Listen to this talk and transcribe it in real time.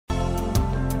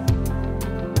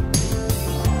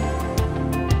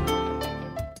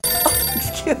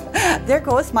There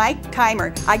goes my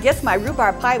timer. I guess my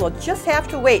rhubarb pie will just have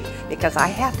to wait because I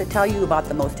have to tell you about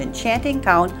the most enchanting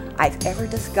town I've ever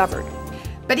discovered.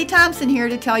 Betty Thompson here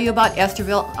to tell you about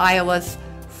Estherville, Iowa's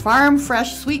Farm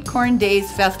Fresh Sweet Corn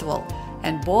Days Festival.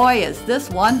 And boy, is this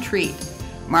one treat.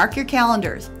 Mark your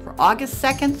calendars for August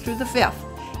 2nd through the 5th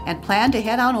and plan to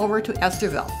head on over to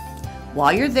Estherville.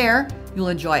 While you're there, you'll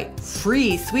enjoy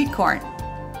free sweet corn,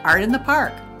 art in the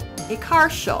park, a car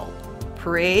show,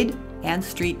 parade, and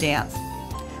street dance.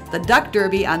 The Duck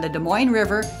Derby on the Des Moines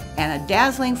River and a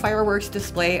dazzling fireworks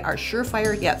display are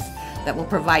surefire hits that will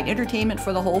provide entertainment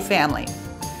for the whole family.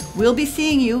 We'll be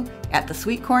seeing you at the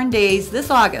Sweet Corn Days this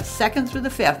August 2nd through the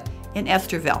 5th in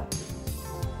Estherville.